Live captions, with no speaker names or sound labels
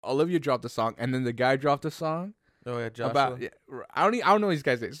Olivia dropped a song, and then the guy dropped a song. Oh yeah, Joshua. About I don't know these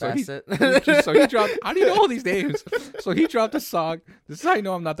guys' names. So he dropped. I don't even know all these names. So he dropped a song. This is how I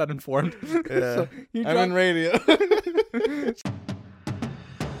know I'm not that informed. Yeah, So he I'm in radio.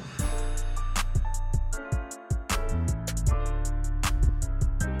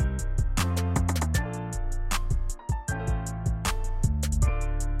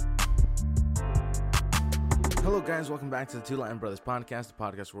 Hello guys, welcome back to the Two Latin Brothers podcast, the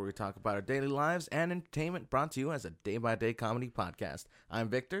podcast where we talk about our daily lives and entertainment, brought to you as a day-by-day comedy podcast. I'm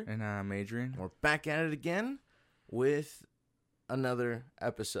Victor. And I'm Adrian. We're back at it again with another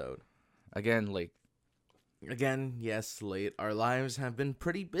episode. Again, late. Again, yes, late. Our lives have been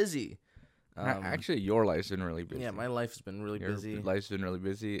pretty busy. Actually, your life's been really busy. Yeah, my life's been really busy. Your life's been really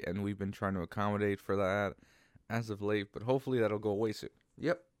busy, and we've been trying to accommodate for that as of late, but hopefully that'll go away soon.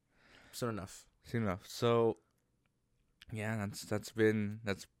 Yep. Soon enough. So, yeah, that's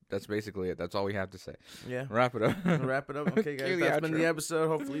basically it. That's all we have to say. Yeah. Wrap it up. Wrap it up. Okay, guys. That's been the episode.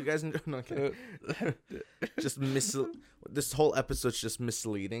 Hopefully you guys enjoy. No, okay. This whole episode's just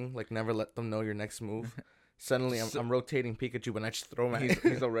misleading. Like, never let them know your next move. Suddenly, I'm rotating Pikachu, and I just throw my.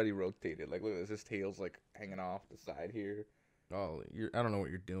 He's already rotated. Like, look at this. His tail's like hanging off the side here. Oh, I don't know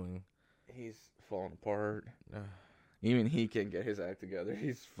what you're doing. He's falling apart. Even he can't get his act together.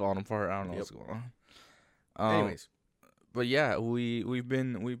 He's falling apart. I don't know what's going on. Anyways, but yeah, we've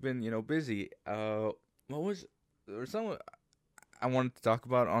been busy. There was something I wanted to talk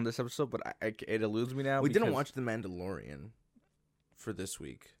about on this episode, but it eludes me now. We didn't watch The Mandalorian for this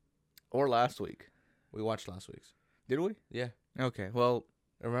week or last week. We watched last week's. Did we? Yeah. Okay. Well,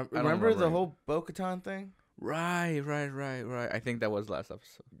 remember the whole Bo-Katan thing? Right. I think that was last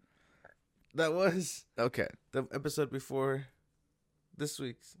episode. That was okay. The episode before this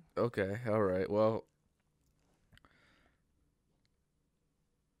week's. Okay. All right. Well,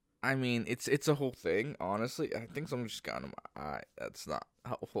 I mean, it's a whole thing. Honestly, I think someone just got in my eye. That's not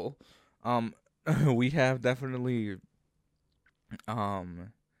helpful. We have definitely.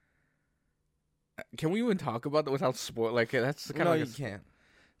 Can we even talk about that without spoil? Like, that's kind of. No, you can't.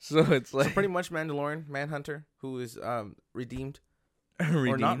 So it's like pretty much Mandalorian Manhunter, who is redeemed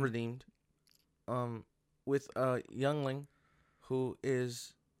or not redeemed. With a youngling who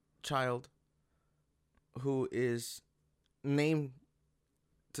is child, who is named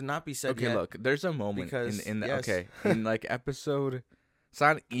to not be said yet. Okay, look, there's a moment in like episode, it's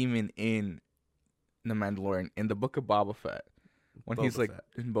not even in the Mandalorian, in the book of Boba Fett, when he's like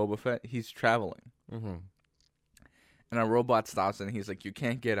in Boba Fett, he's traveling, and a robot stops and he's like, "You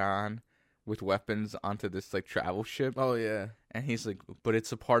can't get on with weapons onto this like travel ship." Oh yeah, and he's like, "But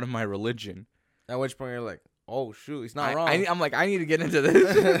it's a part of my religion." At which point you're like, oh shoot, he's not wrong. I'm like, I need to get into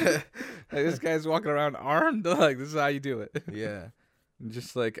this. Like, this guy's walking around armed. Like, this is how you do it. Yeah,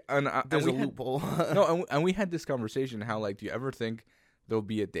 just like there's a loophole. No, and we had this conversation. How like, do you ever think there'll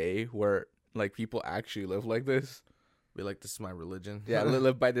be a day where like people actually live like this? Be like, this is my religion. Yeah,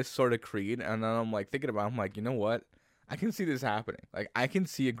 live by this sort of creed. And then I'm like thinking about, I'm like, you know what? I can see this happening. Like, I can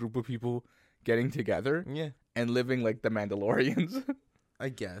see a group of people getting together, and living like the Mandalorians. I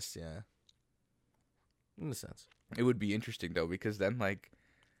guess, yeah. In a sense, it would be interesting though, because then like,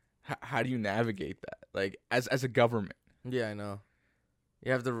 how do you navigate that? Like, as a government? Yeah, I know.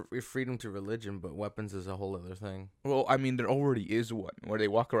 You have the freedom to religion, but weapons is a whole other thing. Well, I mean, there already is one where they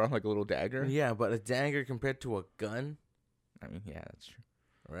walk around like a little dagger. Yeah, but a dagger compared to a gun. I mean, yeah, that's true.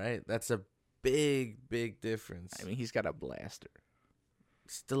 Right, that's a big difference. I mean, he's got a blaster.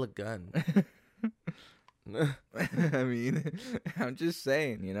 Still a gun. I mean, I'm just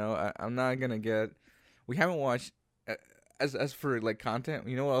saying, I'm not gonna get. We haven't watched, as for like content.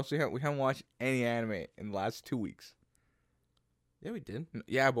 You know what else we have? We haven't watched any anime in the last 2 weeks. Yeah, we did.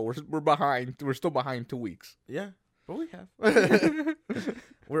 Yeah, but we're behind. We're still behind 2 weeks. Yeah, but we have.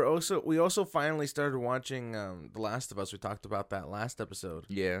 We also finally started watching The Last of Us. We talked about that last episode.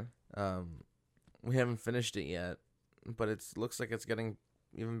 Yeah. We haven't finished it yet, but it looks like it's getting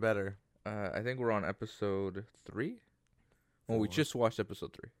even better. I think we're on episode 3. Well, we just watched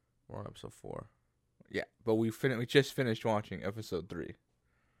episode 3. We're on episode 4. Yeah, but we just finished watching episode 3. I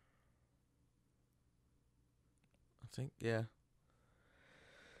think, yeah.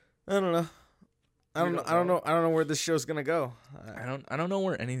 I don't know. I don't know where this show's gonna go. I don't know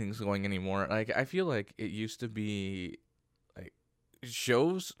where anything's going anymore. Like, I feel like it used to be like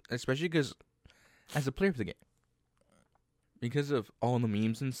shows, especially because as a player of the game, because of all the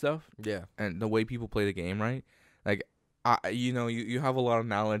memes and stuff. Yeah. And the way people play the game, right? Like, you have a lot of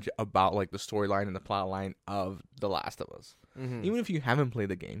knowledge about like the storyline and the plot line of The Last of Us. Mm-hmm. Even if you haven't played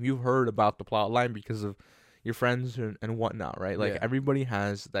the game, you've heard about the plot line because of, your friends and whatnot, right? Like everybody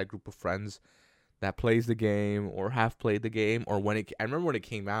has that group of friends that plays the game or have played the game, or I remember when it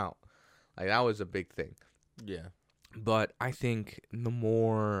came out, like that was a big thing. Yeah. But I think the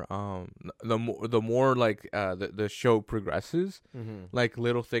more like the show progresses, like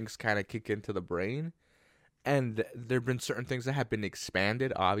little things kind of kick into the brain, and there've been certain things that have been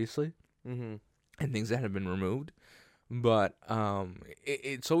expanded, obviously, and things that have been removed. But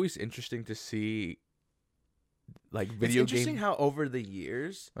it's always interesting to see, like video. It's interesting how over the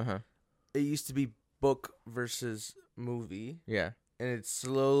years, it used to be book versus movie. Yeah. And it's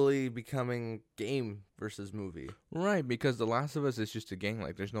slowly becoming game versus movie. Right, because The Last of Us is just a game.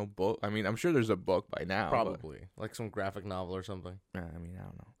 Like, there's no book. I mean, I'm sure there's a book by now. Probably. Like some graphic novel or something. I mean, I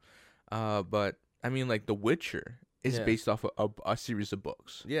don't know. But, I mean, like, The Witcher is based off of a series of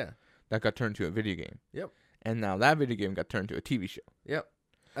books. Yeah. That got turned to a video game. Yep. And now that video game got turned to a TV show. Yep.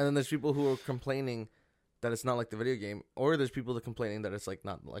 And then there's people who are complaining that it's not like the video game, or there's people that are complaining that it's like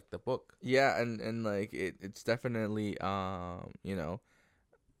not like the book. Yeah, and like it's definitely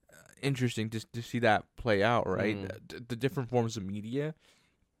interesting to see that play out, right? The different forms of media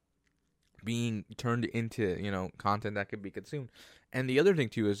being turned into content that could be consumed. And the other thing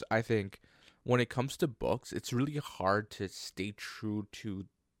too is, I think when it comes to books, it's really hard to stay true to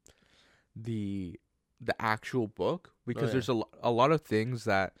the actual book, because there's a lot of things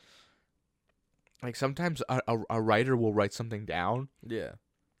that, like, sometimes a writer will write something down. Yeah.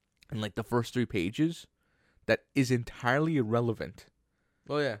 In, like, the first 3 pages that is entirely irrelevant.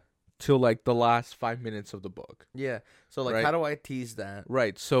 Oh, yeah. Till, like, the last 5 minutes of the book. Yeah. So, like, how do I tease that?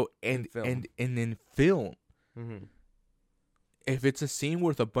 Right. So, in film, if it's a scene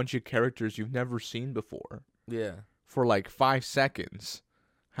with a bunch of characters you've never seen before. Yeah. For, like, 5 seconds,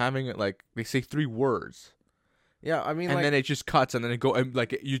 having it, like, they say 3 words. Yeah, I mean, and then it just cuts, and then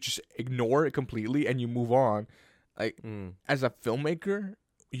you just ignore it completely, and you move on. Like, as a filmmaker,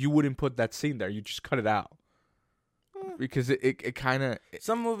 you wouldn't put that scene there. You just cut it out. Because it kind of...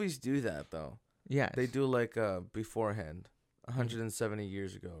 Some movies do that, though. Yeah. They do, like, beforehand, 170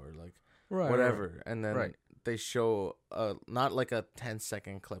 years ago, or, like, whatever. Right. And then they show, not, like, a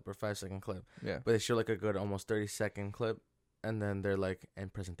 10-second clip or 5-second clip. Yeah. But they show, like, a good almost 30-second clip, and then they're, like,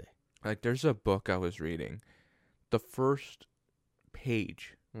 in present day. Like, there's a book I was reading. The first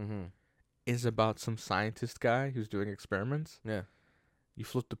page is about some scientist guy who's doing experiments. Yeah. You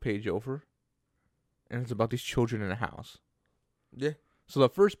flip the page over, and it's about these children in a house. Yeah. So the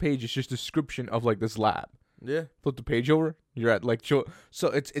first page is just a description of, like, this lab. Yeah. Flip the page over, you're at, like, so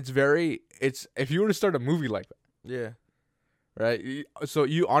it's if you were to start a movie like that. Yeah. Right? So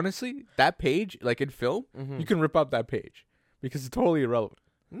you honestly, that page, like, in film, you can rip out that page because it's totally irrelevant.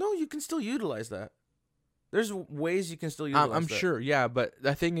 No, you can still utilize that. There's ways you can still utilize I'm that. sure, yeah, but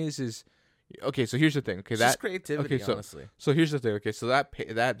the thing is okay, so here's the thing. Okay, that's creativity, honestly. So here's the thing. Okay, so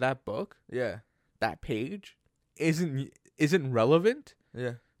that book, that page isn't relevant.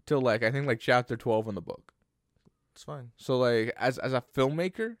 Yeah. Till, like, I think, like, chapter 12 in the book. It's fine. So, like, as a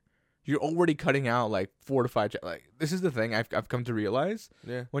filmmaker, you're already cutting out, like, 4 to 5 like, this is the thing I've come to realize.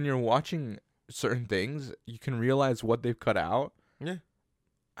 Yeah. When you're watching certain things, you can realize what they've cut out. Yeah.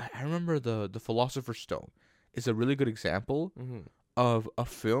 I remember the Philosopher's Stone is a really good example of a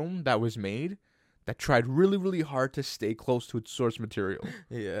film that was made that tried really, really hard to stay close to its source material.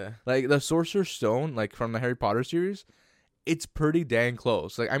 Yeah. Like, the Sorcerer's Stone, like, from the Harry Potter series, it's pretty dang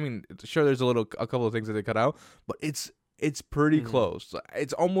close. Like, I mean, sure, there's a couple of things that they cut out, but it's pretty close.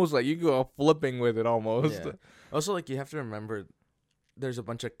 It's almost like you go flipping with it almost. Yeah. Also, like, you have to remember there's a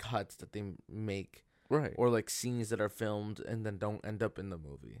bunch of cuts that they make. Right. Or, like, scenes that are filmed and then don't end up in the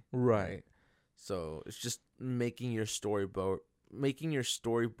movie. Right. So it's just making your storyboard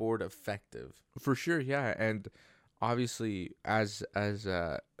effective. For sure, yeah. And obviously, as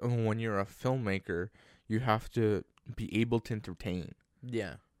when you're a filmmaker, you have to be able to entertain.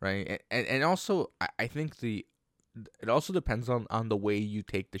 Yeah. Right. And also, I think it also depends on the way you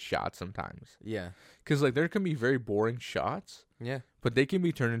take the shot sometimes. Yeah. Because, like, there can be very boring shots. Yeah. But they can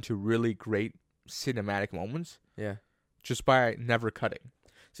be turned into really great cinematic moments. Yeah. Just by never cutting.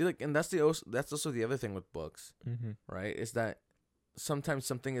 See, like, and that's also the other thing with books, right? Is that sometimes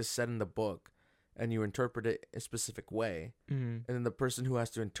something is said in the book, and you interpret it a specific way, and then the person who has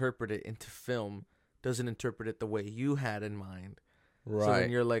to interpret it into film doesn't interpret it the way you had in mind. Right. So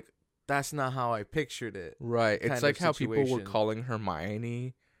then you're like, that's not how I pictured it. Right. It's like how people were calling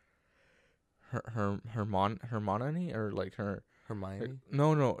Hermione Hermione, or like her Hermione.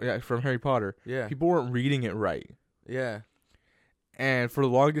 No, yeah, from Harry Potter. Yeah. People weren't reading it right. Yeah. And for the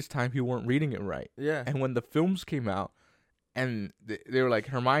longest time, people weren't reading it right. Yeah. And when the films came out, and they were like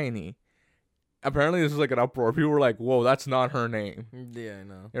Hermione, apparently this is like an uproar. People were like, "Whoa, that's not her name." Yeah, I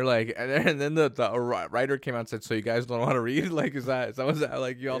know. They're like, and then the writer came out and said, "So you guys don't know how to read? Like, is that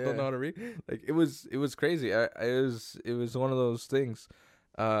like y'all don't know how to read?" Like, it was crazy. It was one of those things,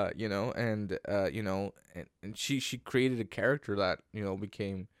 you know, and she created a character that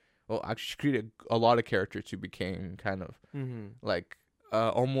became, well, actually she created a lot of characters who became kind of like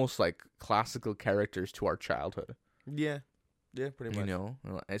almost like classical characters to our childhood. Yeah. Yeah, pretty much.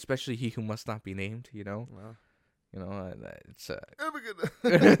 Especially He Who Must Not Be Named. Wow.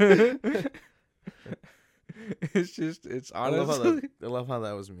 It's it's honestly. I love how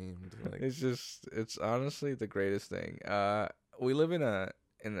that was memed. Like, it's honestly the greatest thing. We live in a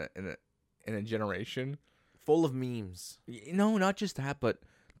generation full of memes. Not just that, but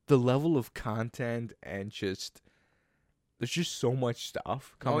the level of content and there's just so much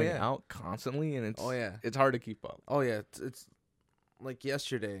stuff coming out constantly, and it's hard to keep up. Oh yeah, it's like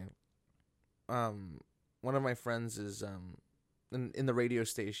yesterday. One of my friends is in the radio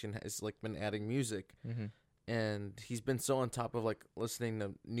station has like been adding music, and he's been so on top of like listening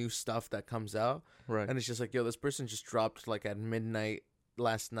to new stuff that comes out, right? And it's just like, yo, this person just dropped like at midnight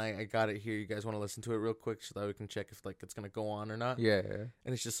last night. I got it here. You guys want to listen to it real quick so that we can check if like it's gonna go on or not? Yeah.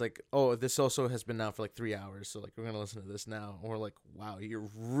 And it's just like, oh, this also has been out for like 3 hours, so like we're gonna listen to this now. And we're like, wow, you're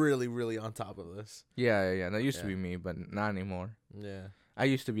really, really on top of this. Yeah. That used to be me, but not anymore. Yeah. I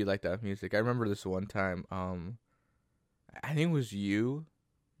used to be like that with music. I remember this one time, I think it was you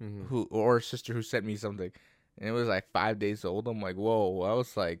or a sister who sent me something, and it was like 5 days old. I'm like, whoa. I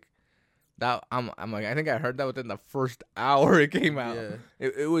was like, that I'm like, I think I heard that within the first hour it came out. Yeah.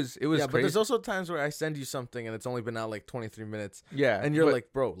 It was yeah, crazy. But there's also times where I send you something and it's only been out like 23 minutes. Yeah. And you're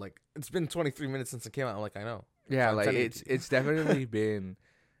like, bro, like it's been 23 minutes since it came out. I'm like, I know. Yeah, so like it's definitely been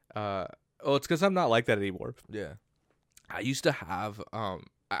it's because I'm not like that anymore. Yeah. I used to have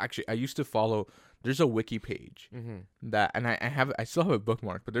I used to follow. There's a wiki page that, and I still have a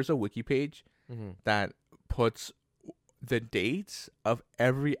bookmark, but there's a wiki page that puts the dates of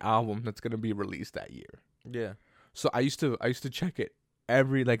every album that's gonna be released that year. Yeah. So I used to check it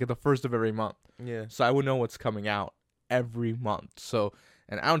every at the first of every month. Yeah. So I would know what's coming out every month. So,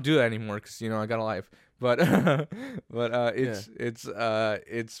 and I don't do that anymore because I got a life. But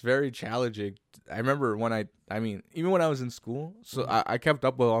it's very challenging. I remember when even when I was in school, so I kept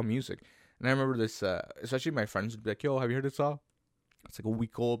up with all music, and I remember this, especially my friends would be like, "Yo, have you heard this song? It's like a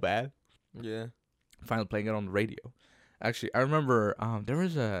week old, bad." Yeah. Finally playing it on the radio. Actually, I remember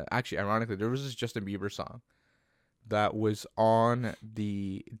ironically, there was this Justin Bieber song that was on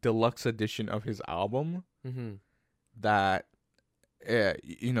the deluxe edition of his album. That.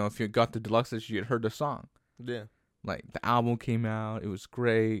 If you got the deluxe edition, you'd heard the song. Yeah. Like, the album came out. It was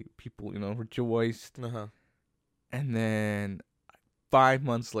great. People, rejoiced. And then 5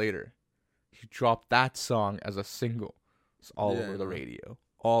 months later, he dropped that song as a single. It's all over the radio.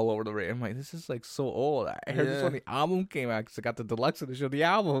 All over the radio. I'm like, this is, like, so old. I heard this when the album came out because I got the deluxe edition of the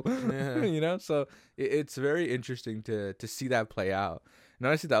album. Yeah. So it's very interesting to see that play out. And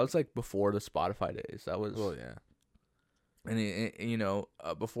honestly, that was, like, before the Spotify days. That was... Well, yeah. And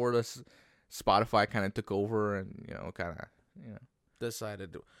before this, Spotify kind of took over and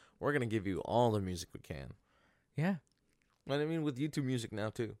decided we're gonna give you all the music we can. Yeah, and I mean with YouTube Music now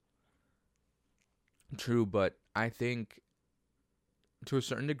too. True, but I think to a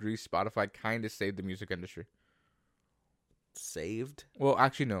certain degree, Spotify kind of saved the music industry. Saved? Well,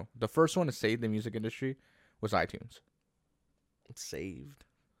 actually, no. The first one to save the music industry was iTunes. Saved.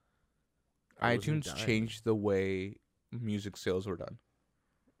 iTunes changed the way music sales were done.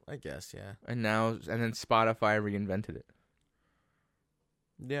 I guess, yeah. And then Spotify reinvented it.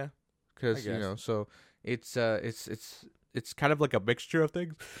 Yeah. Because so it's kind of like a mixture of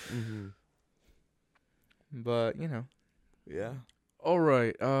things. But yeah. All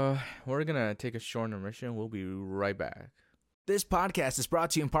right. We're gonna take a short intermission. We'll be right back. This podcast is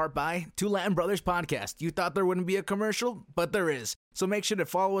brought to you in part by Two Latin Brothers Podcast. You thought there wouldn't be a commercial, but there is. So make sure to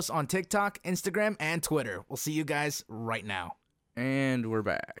follow us on TikTok, Instagram, and Twitter. We'll see you guys right now. And we're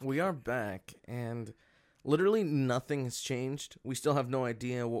back. We are back, and literally nothing has changed. We still have no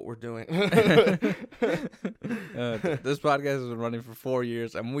idea what we're doing. This podcast has been running for 4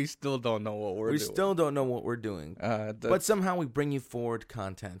 years, and we still don't know what we're doing. We still don't know what we're doing. But somehow we bring you forward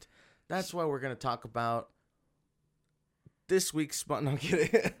content. That's why we're going to talk about this week's no,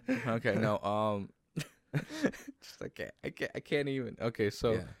 kidding. Okay, no, just I can't even. Okay,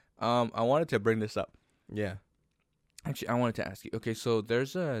 so I wanted to bring this up. Yeah. Actually, I wanted to ask you. Okay, so there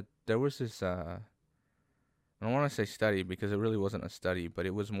was this I don't want to say study because it really wasn't a study, but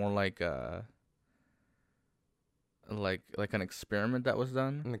it was more like like an experiment that was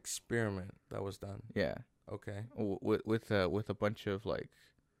done. An experiment that was done. Yeah. Okay. With a bunch of like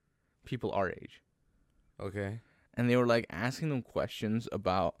people our age. Okay. And they were like asking them questions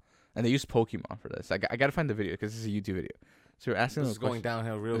about, and they used Pokemon for this. I got to find the video because this is a YouTube video. So we're asking them. This is going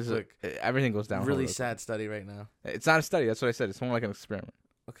downhill real quick. Everything goes downhill. Really sad study right now. It's not a study. That's what I said. It's more like an experiment.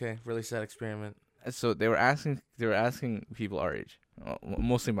 Okay. Really sad experiment. So they were asking people our age,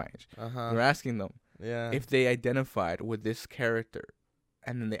 mostly my age. They were asking them if they identified with this character,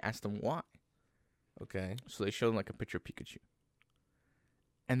 and then they asked them why. Okay. So they showed them like a picture of Pikachu.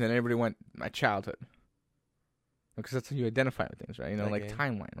 And then everybody went, my childhood. Because that's how you identify with things, right? You know, like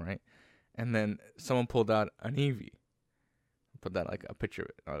timeline, right? And then someone pulled out an Eevee. Put that like a picture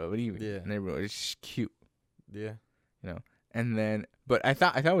of an Eevee. Yeah. And everyone, it's just cute. Yeah. You know? And then, but I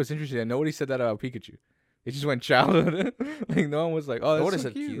thought it was interesting that nobody said that about Pikachu. It just went childhood. Like no one was like, "Oh, that's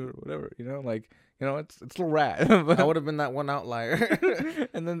so cute," or whatever. You know, like it's a little rat. I would have been that one outlier.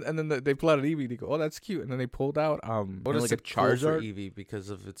 and then they pulled out an Eevee. They go, "Oh, that's cute." And then they pulled out what is like a Charizard for Eevee because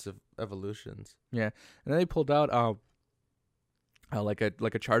of its evolutions. Yeah, and then they pulled out like a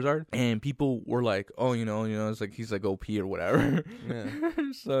Charizard, and people were like, "Oh, it's like he's like OP or whatever." Yeah.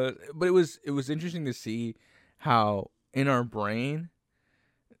 So, but it was interesting to see how in our brain,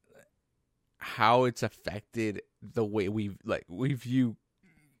 how it's affected the way we view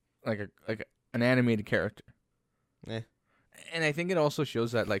like an animated character. Yeah. And I think it also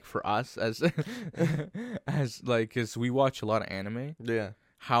shows that like for us as we watch a lot of anime, yeah,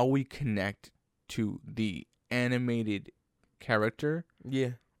 how we connect to the animated character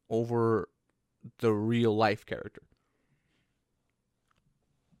over the real life character.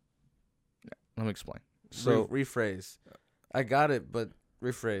 Yeah, let me explain. So rephrase. I got it, but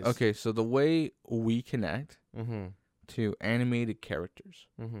rephrase. Okay, so the way we connect to animated characters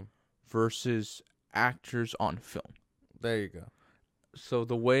versus actors on film. There you go. So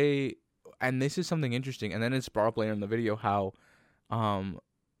the way, and this is something interesting, and then it's brought up later in the video how,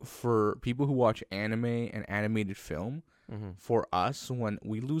 for people who watch anime and animated film, for us, when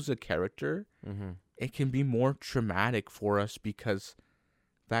we lose a character, it can be more traumatic for us because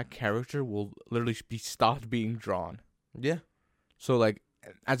that character will literally be stopped being drawn. Yeah. So like,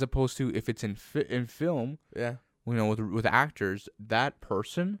 as opposed to if it's in film, with actors, that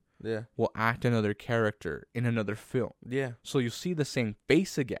person will act another character in another film. Yeah. So you see the same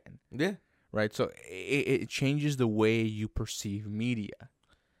face again. Yeah. Right? So it changes the way you perceive media.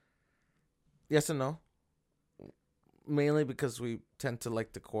 Yes and no. Mainly because we tend to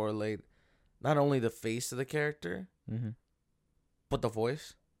like to correlate not only the face of the character, but the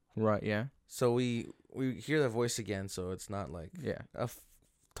voice. Right, yeah. So we hear the voice again, so it's not like a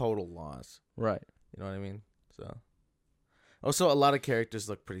total loss. Right. You know what I mean? So also a lot of characters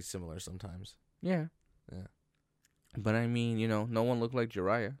look pretty similar sometimes. Yeah. Yeah. But I mean, no one looked like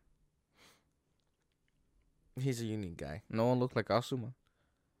Jiraiya. He's a unique guy. No one looked like Asuma.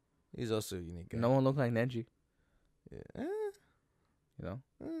 He's also a unique guy. No one looked like Neji. Yeah.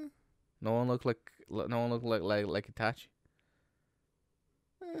 No one looked like Itachi.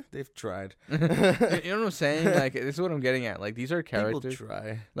 They've tried. You know what I'm saying? Like, this is what I'm getting at. Like, these are characters. People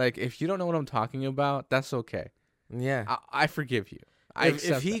try. Like, if you don't know what I'm talking about, that's okay. Yeah. I forgive you.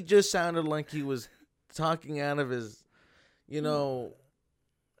 If he just sounded like he was talking out of his, Look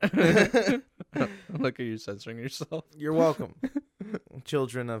at you censoring yourself. You're welcome.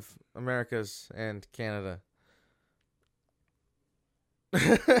 Children of Americas and Canada.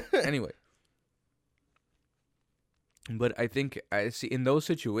 Anyway. But I think I see in those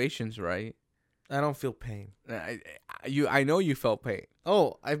situations, right? I don't feel pain. I know you felt pain.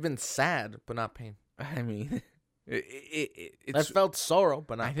 Oh, I've been sad, but not pain. I mean, it's. I felt sorrow,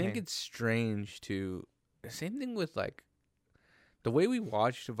 but not pain. I think it's strange to. Same thing with like, the way we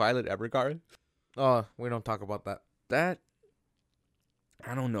watched Violet Evergarden. Oh, we don't talk about that. That.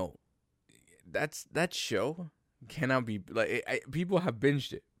 I don't know. That show cannot be like people have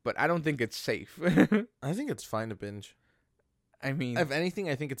binged it. But I don't think it's safe. I think it's fine to binge. I mean, if anything,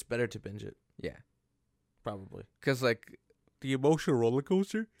 I think it's better to binge it. Yeah, probably. Because like the emotional roller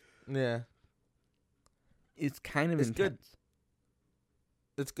coaster. Yeah, it's kind of intense. Good.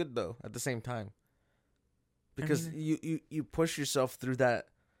 It's good though at the same time. Because you push yourself through that,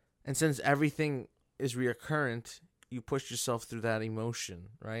 and since everything is reoccurrent, you push yourself through that emotion,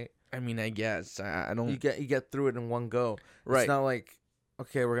 right? I mean, I guess I don't. You get through it in one go. Right. It's not like,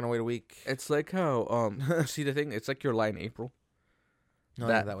 okay, we're gonna wait a week. It's like how see the thing. It's like your line April. Oh,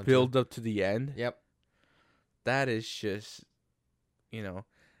 that one build up to the end. Yep. That is just,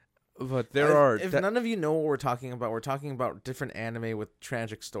 But if none of you know what we're talking about different anime with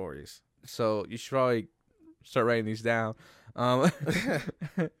tragic stories. So you should probably start writing these down. And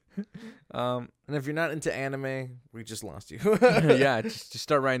if you're not into anime, we just lost you. Yeah, just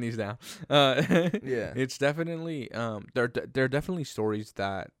start writing these down. Yeah, it's definitely there are definitely stories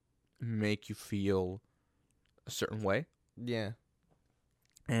that make you feel a certain way. Yeah,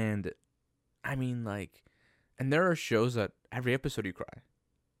 and I mean, like, and there are shows that every episode you cry.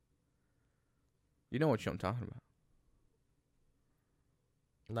 You know what show I'm talking about?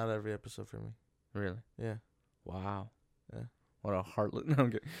 Not every episode for me. Really? Yeah. Wow. Yeah. What a heartless. No,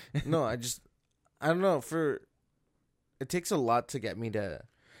 I'm kidding. No, I don't know. It takes a lot to get me to.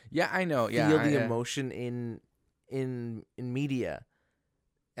 Yeah, I know. Yeah, feel the emotion in media,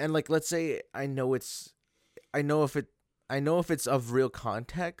 and like, let's say I know if it's of real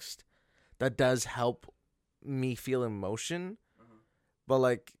context, that does help me feel emotion, but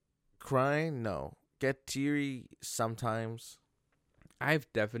like crying, no. Get teary sometimes. I've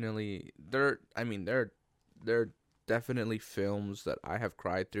definitely there are definitely films that I have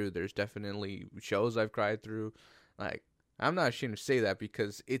cried through. There's definitely shows I've cried through. Like, I'm not ashamed to say that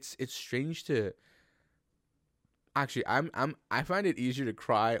because it's strange to. Actually, I find it easier to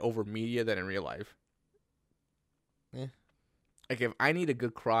cry over media than in real life. Yeah. Like, if I need a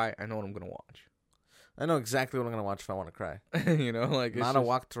good cry, I know what I'm gonna watch. I know exactly what I'm gonna watch if I want to cry. You know, like, Not a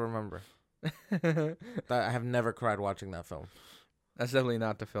Walk to Remember. I have never cried watching that film. That's definitely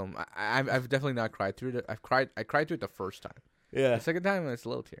not the film. I've definitely not cried through it. I cried through it the first time. Yeah. The second time it's a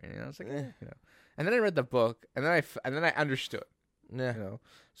little teary. You know, it's like, you know. And then I read the book, and then I understood. Yeah. You know,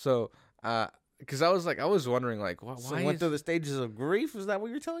 so because I was wondering, like, why went through the stages of grief? Is that what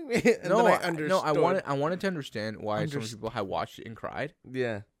you're telling me? No, I wanted to understand why some people had watched it and cried.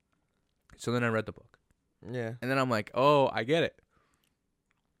 Yeah. So then I read the book. Yeah. And then I'm like, oh, I get it.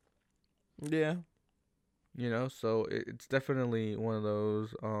 Yeah. You know, so it's definitely one of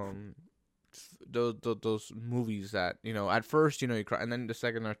those those movies that, you know, at first, you know, you cry, and then the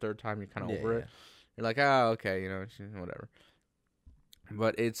second or third time you're kind of over it. You're like, oh, okay, you know, whatever.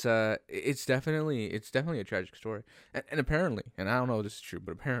 But it's definitely a tragic story, and apparently, and I don't know if this is true,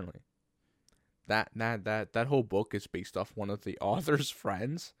 but apparently, that whole book is based off one of the author's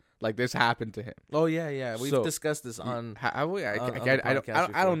friends. Like, this happened to him. Oh yeah. We've discussed this on. Have we? I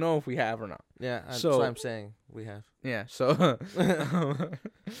don't know if we have or not. Yeah, that's what I'm saying. We have. Yeah. So,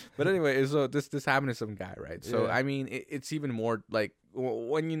 but anyway, so this happened to some guy, right? So I mean, it's even more like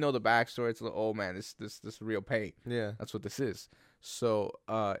when you know the backstory. It's like, oh man, this real pain. Yeah, that's what this is. So,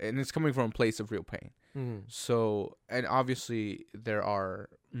 and it's coming from a place of real pain. Mm-hmm. So, and obviously there are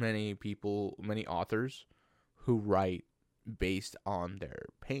many people, many authors who write based on their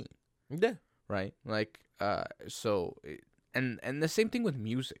pain. Yeah. Right? Like, so, and the same thing with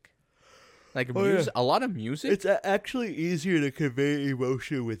music. Like, a lot of music. It's actually easier to convey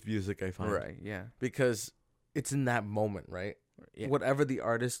emotion with music, I find. Right, yeah. Because it's in that moment, right? Yeah. Whatever the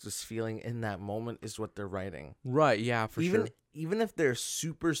artist is feeling in that moment is what they're writing. Right, yeah, for sure. Even if they're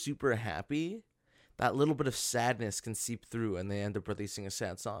super, super happy, that little bit of sadness can seep through and they end up releasing a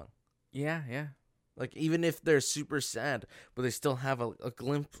sad song. Yeah. Like, even if they're super sad, but they still have a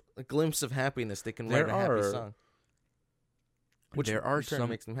glimpse of happiness, they can write a happy song. Which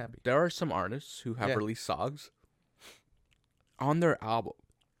makes them happy. There are some artists who have released songs on their album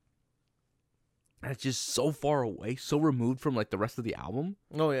that's just so far away, so removed from like the rest of the album.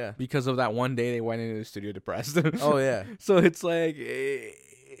 Oh yeah, because of that one day they went into the studio depressed. Oh yeah. So it's like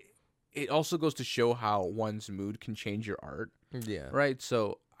it also goes to show how one's mood can change your art. Yeah. Right.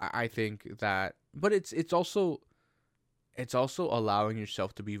 So I think that, but it's also allowing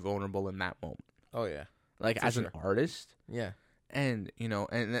yourself to be vulnerable in that moment. Oh yeah. Like, as an artist. Yeah. And, you know,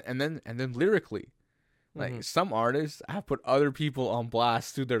 and then lyrically, like, some artists have put other people on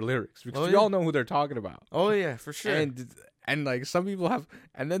blast through their lyrics because we all know who they're talking about. Oh yeah, for sure. And like, some people have,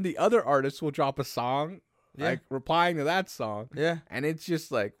 and then the other artists will drop a song, like, replying to that song. Yeah. And it's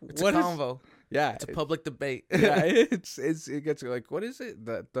just like, it's a convo. Yeah. It's a public debate. Yeah. It gets like, what is it?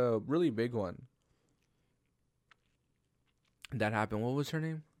 The really big one that happened. What was her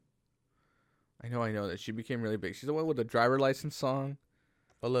name? I know that she became really big. She's the one with the driver license song.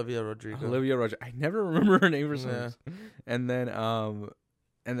 Olivia Rodrigo. I never remember her name for some reason. And then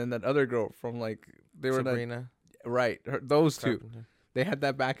that other girl from, like, they were Sabrina. Right. Those two. They had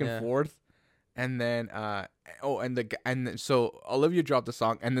that back and forth. And then so Olivia dropped the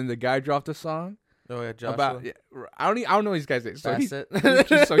song, and then the guy dropped the song. Oh yeah, Joshua. About I don't know these guys' names.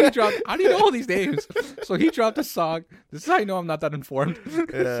 So he dropped. How do you know all these names? So he dropped a song. This is how you know I'm not that informed.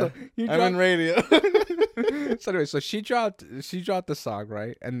 Yeah, so I'm in radio. So anyway, so she dropped the song,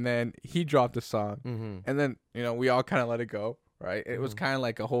 right, and then he dropped the song, and then, you know, we all kind of let it go, right? It was kind of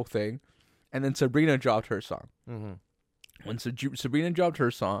like a whole thing, and then Sabrina dropped her song. Mm-hmm. When Sabrina dropped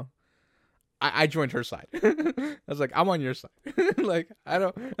her song, I joined her side. I was like, I'm on your side. Like, I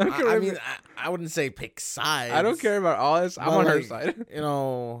don't care. I mean, I wouldn't say pick sides. I don't care about all this. I'm on her side. You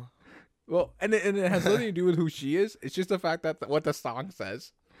know. Well, and it has nothing to do with who she is. It's just the fact that what the song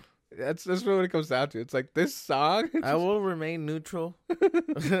says. That's what it comes down to. It's like this song. I will remain neutral.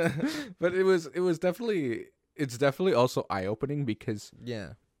 But it's definitely also eye opening because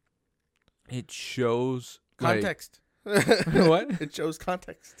it shows context. What? It shows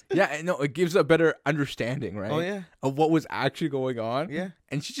context. Yeah, no, it gives a better understanding, right? Oh yeah, of what was actually going on. Yeah,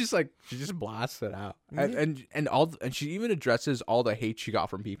 and she just blasts it out, mm-hmm. and she even addresses all the hate she got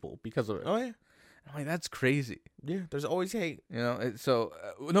from people because of it. Oh yeah, I'm like, that's crazy. Yeah, there's always hate. You know,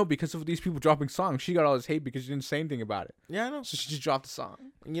 no, because of these people dropping songs, she got all this hate because she didn't say anything about it. Yeah, I know. So she just dropped the song.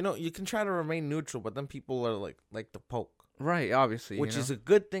 You know, you can try to remain neutral, but then people are like to poke. Right, obviously, which is a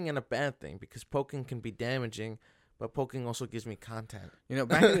good thing and a bad thing because poking can be damaging. But poking also gives me content. You know,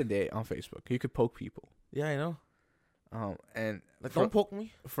 back in the day on Facebook, you could poke people. Yeah, I know. And don't poke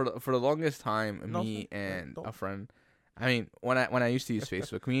me. For the longest time, me and a friend. I mean, when I used to use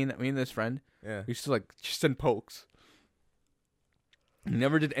Facebook, me and this friend, we used to just send pokes. We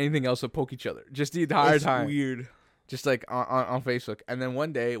never did anything else but poke each other, just the entire time. Weird. Just on Facebook, and then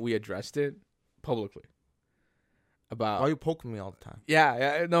one day we addressed it publicly. About why are you poking me all the time?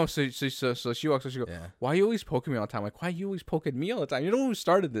 Yeah, no. So she walks up. She goes, "Why are you always poking me all the time? Like, why are you always poking me all the time? You know who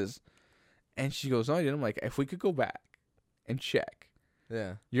started this?" And she goes, "No, I didn't." I'm like, "If we could go back and check,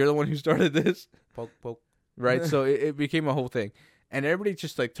 you're the one who started this." Poke. Right. So it became a whole thing, and everybody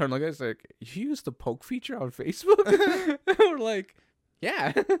just turned like us, like, "You use the poke feature on Facebook?" We're like,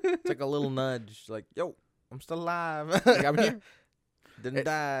 "Yeah." It's like a little nudge, like, "Yo, I'm still alive. Like, I'm here. Didn't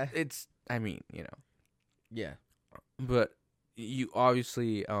die." I mean, you know. Yeah. But you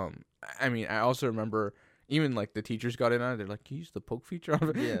obviously, I mean, I also remember even the teachers got in on it. They're like, "You use the poke feature on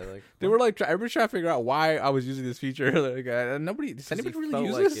it." Yeah, they were like, everybody's trying to figure out why I was using this feature. Does anybody really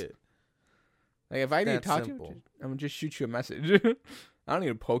use this? It. Like, if I need to talk to you, I'm gonna just shoot you a message. I don't need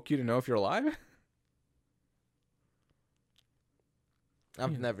to poke you to know if you're alive.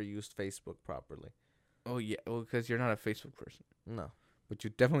 I've never used Facebook properly. Oh yeah, well, because you're not a Facebook person. No, but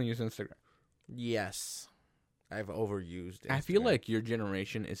you definitely use Instagram. Yes. I've overused Instagram. I feel like your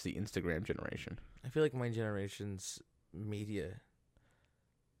generation is the Instagram generation. I feel like my generation's media.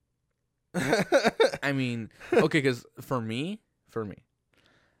 I mean, okay, because for me,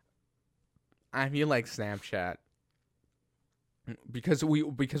 I feel like Snapchat because we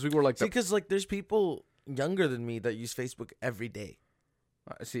were like because there's people younger than me that use Facebook every day.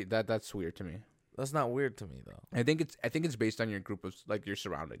 See that's weird to me. That's not weird to me though. I think it's based on your group of your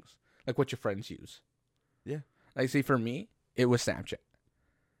surroundings, like what your friends use. Yeah. Like, see, for me, it was Snapchat.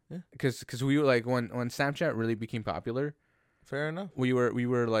 Yeah. Because we were when Snapchat really became popular. Fair enough. We were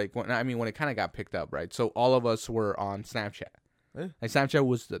when it kind of got picked up, right? So all of us were on Snapchat. Yeah. Like, Snapchat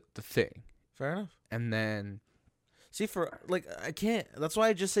was the thing. Fair enough. And then, see, I can't. That's why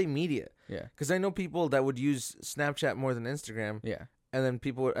I just say media. Yeah. Because I know people that would use Snapchat more than Instagram. Yeah. And then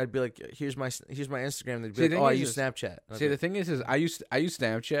I'd be like, "Here's my Instagram." They'd be like, "Oh, I use Snapchat." See, the thing is I use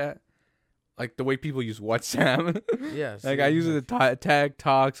Snapchat. Like the way people use WhatsApp. Yes. I use it to tag,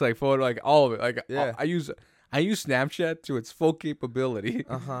 talks, photo, all of it. I use Snapchat to its full capability.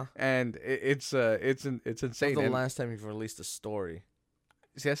 And it's insane. When's the last time you've released a story?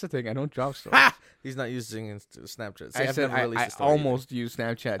 See, that's the thing. I don't drop stories. He's not using Snapchat. See, I almost use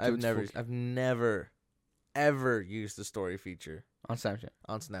Snapchat. I've never, ever used the story feature on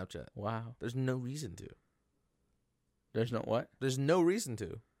Snapchat. Wow. There's no reason to. There's no what? There's no reason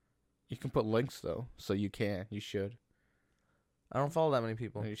to. You can put links though, so you should. I don't follow that many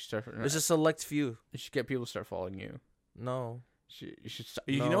people. You should There's a select few. You should get people to start following you. No. You should.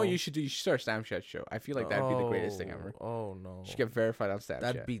 You know what you should do? You should start a Snapchat show. I feel like that'd be the greatest thing ever. Oh no. You should get verified on Snapchat.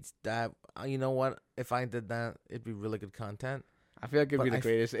 That beats that. You know what? If I did that, it'd be really good content. I feel like it'd be the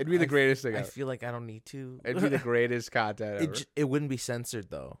greatest. It'd be the greatest thing. I feel like I don't need to. It'd be the greatest content ever. It wouldn't be censored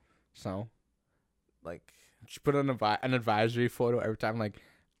though. So, you should put on an advisory photo every time.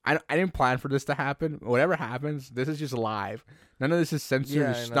 I didn't plan for this to happen. Whatever happens, this is just live. None of this is censored.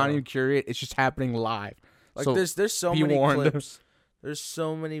 Yeah, it's not even curated. It's just happening live. There's so many clips. There's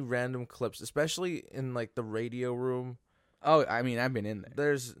so many random clips, especially in the radio room. Oh, I mean, I've been in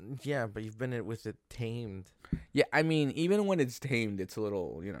there. But you've been with it tamed. Yeah, I mean, even when it's tamed, it's a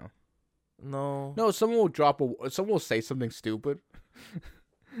little, No, someone will say something stupid.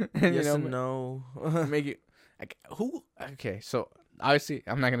 And, yes and no. Make it who? Okay, so obviously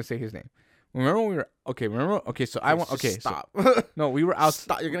I'm not gonna say his name, Remember when we were okay? So I went. Okay, stop. So, no, we were out.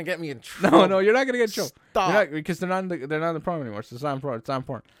 Stop. You're gonna get me in trouble. No, you're not gonna get in trouble. Stop. Because they're not in the program anymore. So it's not important. It's not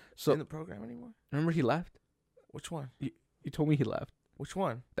important. So in the program anymore? Remember he left? Which one? You told me he left. Which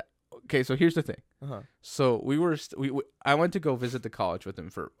one? Okay, so here's the thing. Uh-huh. So I went to go visit the college with him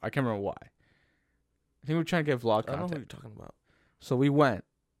for I can't remember why. I think we were trying to get vlog content. I don't know who you're talking about. So we went.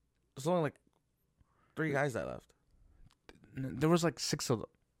 There's only like 3 guys that left. There was like 6 of them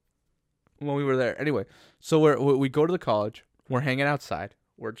when we were there. Anyway, so we go to the college. We're hanging outside.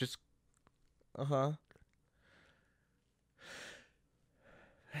 We're just. Oh,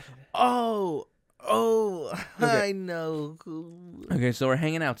 okay. I know. Okay, so we're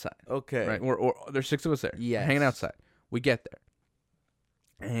hanging outside. Okay, right. There's 6 of us there. Yeah, hanging outside. We get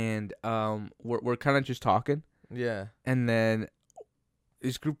there, and we're kind of just talking. Yeah, and then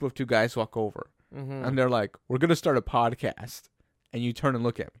this group of 2 guys walk over, and they're like, "We're gonna start a podcast," and you turn and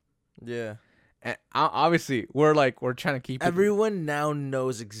look at me. Yeah, and obviously we're trying to keep everyone now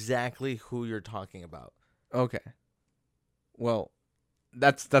knows exactly who you're talking about. Okay, well.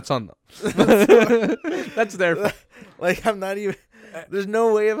 That's on them. That's their fault. Like, I'm not even. There's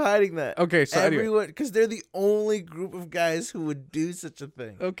no way of hiding that. Okay, so everyone, because they're the only group of guys who would do such a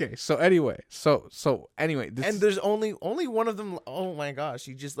thing. Okay, so anyway, and there's only one of them. Oh my gosh,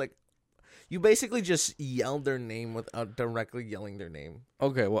 you basically just yelled their name without directly yelling their name.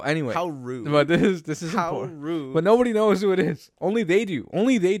 Okay, well, anyway, how rude. But this is how important. rude. But nobody knows who it is. Only they do.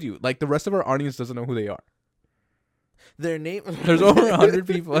 Like the rest of our audience doesn't know who they are. Their name. There's over 100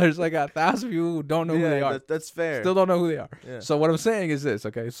 people. There's like 1,000 people who don't know who they are. That's fair. Still don't know who they are. Yeah. So what I'm saying is this.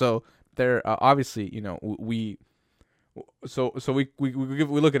 Okay, so they're obviously, we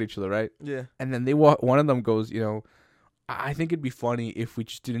look at each other, right? Yeah. And then one of them goes, I think it'd be funny if we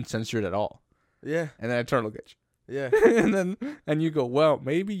just didn't censor it at all. Yeah. And then I turn and look at you. Yeah. and you go, well,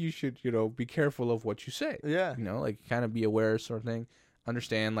 maybe you should, be careful of what you say. Yeah. Like kind of be aware sort of thing.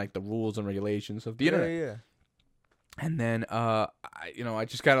 Understand like the rules and regulations of the internet. Yeah. And then, I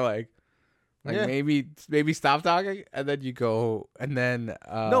just kind of maybe stop talking, and then you go, and then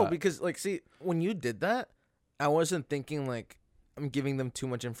no, because see, when you did that, I wasn't thinking like I'm giving them too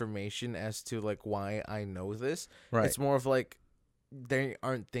much information as to like why I know this. Right. It's more of like they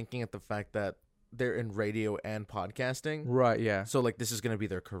aren't thinking at the fact that they're in radio and podcasting. Right. Yeah. So like this is gonna be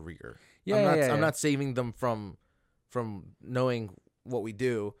their career. Yeah. I'm not saving them from knowing what we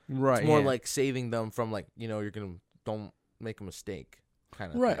do. Right. It's more like saving them from like you're gonna. Don't make a mistake,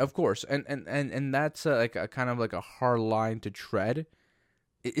 kind of right thing. Of course, and that's like a kind of like a hard line to tread,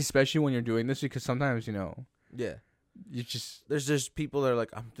 especially when you're doing this, because sometimes yeah, you just there's just people that are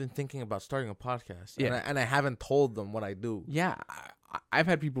like, I've been thinking about starting a podcast, and I haven't told them what I do. Yeah, I've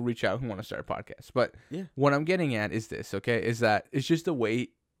had people reach out who want to start a podcast, but yeah, what I'm getting at is this, okay, is that it's just the way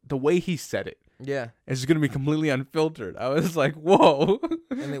he said it. Yeah, it's gonna be completely unfiltered. I was like, whoa,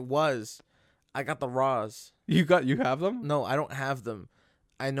 and it was. I got the raws. You have them? No, I don't have them.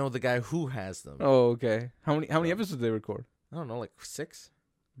 I know the guy who has them. Oh, okay. How many episodes did they record? I don't know, like 6.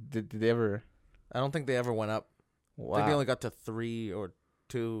 Did they ever? I don't think they ever went up. Wow. I think they only got to 3 or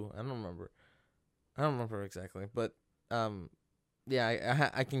 2. I don't remember exactly, but yeah,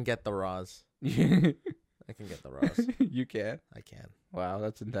 I can get the raws. I can get the raws. You can? I can. Wow,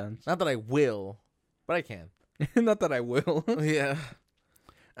 that's intense. Not that I will, but I can. Not that I will. Yeah.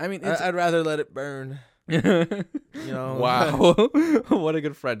 I mean, I'd rather let it burn. Wow. What a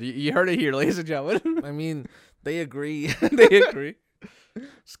good friend. You heard it here, ladies and gentlemen. I mean, they agree. They agree.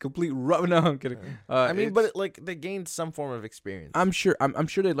 It's complete rub. No, I'm kidding. But they gained some form of experience. I'm sure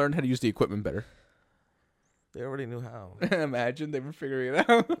they learned how to use the equipment better. They already knew how. Imagine they were figuring it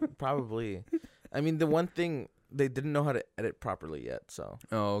out. Probably. I mean, the one thing, they didn't know how to edit properly yet, so.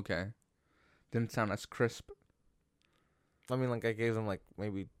 Oh, okay. Didn't sound as crisp. I mean, I gave them,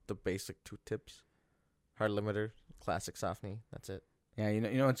 maybe the basic 2 tips. Hard limiter, classic Sofny. That's it. Yeah, you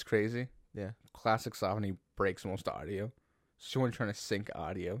know what's crazy? Yeah. Classic Sofny breaks most audio. So when you're trying to sync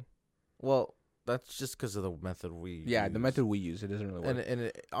audio. Well, that's just because of the method we use. Yeah, the method we use, it doesn't really work.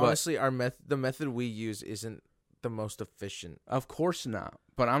 And honestly, the method we use isn't the most efficient. Of course not.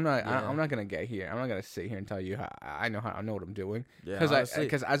 But I'm not. Yeah. I'm not gonna get here. I'm not gonna sit here and tell you how I know what I'm doing. Yeah.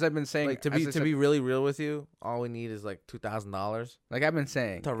 Because as I've been saying, to be really real with you, all we need is $2,000. Like I've been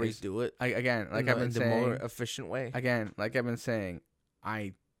saying, to redo it. I've been saying, the more efficient way. Again, like I've been saying,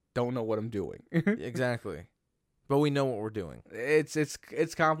 I don't know what I'm doing. Exactly. But we know what we're doing.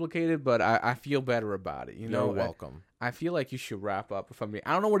 It's complicated, but I feel better about it. You're welcome. I feel like you should wrap up. If I'm being,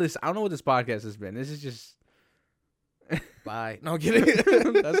 I don't know what this podcast has been. This is just. Bye. No, I'm kidding.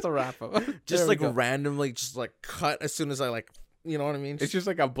 That's the wrap up. Just randomly, just cut as soon as I You know what I mean? It's just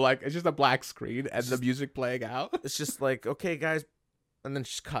like a black screen and the music playing out. It's just like, okay, guys, and then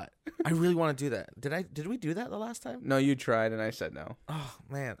just cut. I really want to do that. Did we do that the last time? No, you tried and I said no. Oh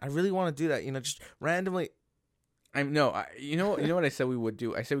man, I really want to do that. Just randomly. You know what I said we would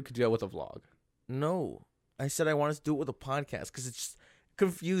do? I said we could do that with a vlog. No, I said I wanted to do it with a podcast because it's just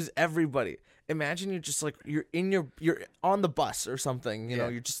confuse everybody. Imagine you're just like you're on the bus or something. You know,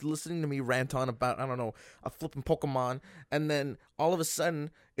 you're just listening to me rant on about I don't know a flipping Pokemon, and then all of a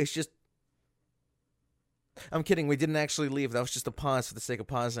sudden it's just. I'm kidding. We didn't actually leave. That was just a pause for the sake of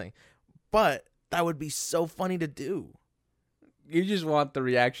pausing, but that would be so funny to do. You just want the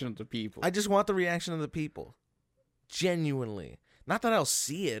reaction of the people. I just want the reaction of the people. Genuinely. Not that I'll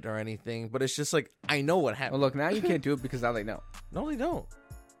see it or anything, but it's just like, I know what happened. Well, look, now you can't do it because now they know. No, they don't.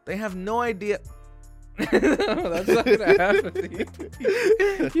 They have no idea. No, that's not going to happen.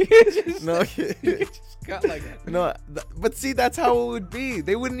 You just got like that. No, but see, that's how it would be.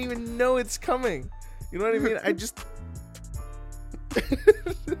 They wouldn't even know it's coming. You know what I mean?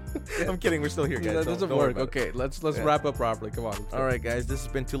 I'm kidding. We're still here, guys. That doesn't work. Okay, let's wrap up properly. Come on. All right, guys. This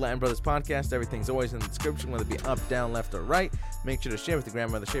has been Two Latin Brothers Podcast. Everything's always in the description, whether it be up, down, left, or right. Make sure to share with your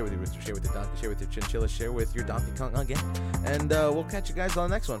grandmother, share with your rooster, share with your donkey, share with your chinchilla, share with your Donkey Kong again. And we'll catch you guys on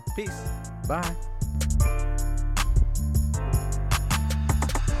the next one. Peace. Bye.